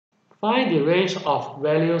Find the range of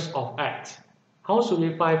values of x. How should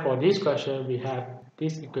we find for this question? We have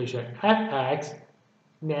this equation fx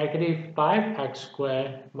negative 5x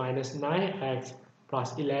squared minus 9x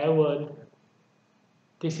plus 11.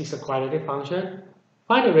 This is a quadratic function.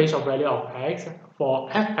 Find the range of value of x for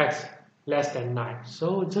fx less than 9.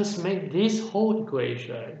 So just make this whole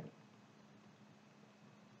equation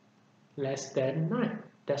less than 9.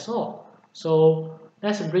 That's all. So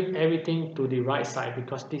let's bring everything to the right side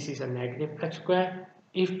because this is a negative x squared.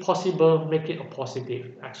 If possible, make it a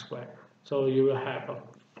positive x squared. So you will have a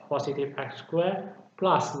positive x squared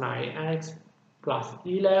plus 9x plus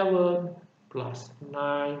 11 plus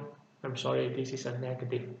 9. I'm sorry, this is a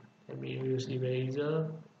negative. Let me use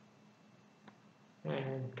eraser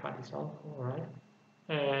and cut this off. Alright.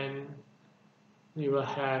 And you will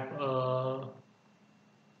have a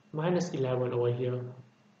minus 11 over here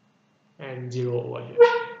and 0 over here.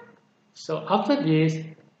 So after this,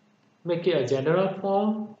 make it a general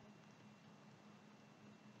form,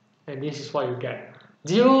 and this is what you get.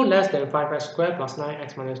 0 less than 5x squared plus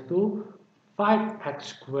 9x minus 2, 5x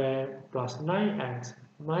squared plus 9x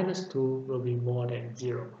minus 2 will be more than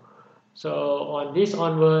 0. So on this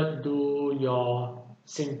onward, do your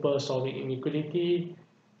simple solving inequality,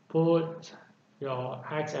 put your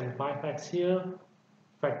x and 5x here,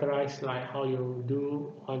 factorize like how you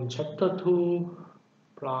do on chapter 2,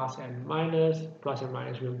 plus and minus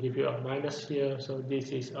will give you a minus here, so this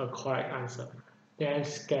is a correct answer. Then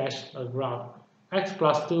sketch a graph. X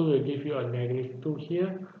plus 2 will give you a negative 2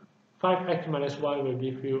 here. 5x minus 1 will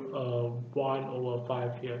give you a 1 over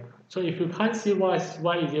 5 here. So if you can't see why is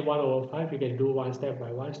it 1 over 5, you can do one step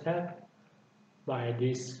by one step by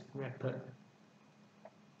this method.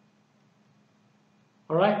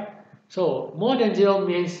 Alright, so more than 0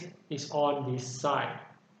 means it's on this side.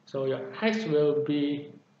 So your x will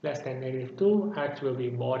be less than negative 2, x will be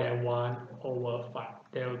more than 1 over 5.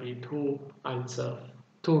 There will be two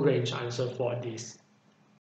range answers for this.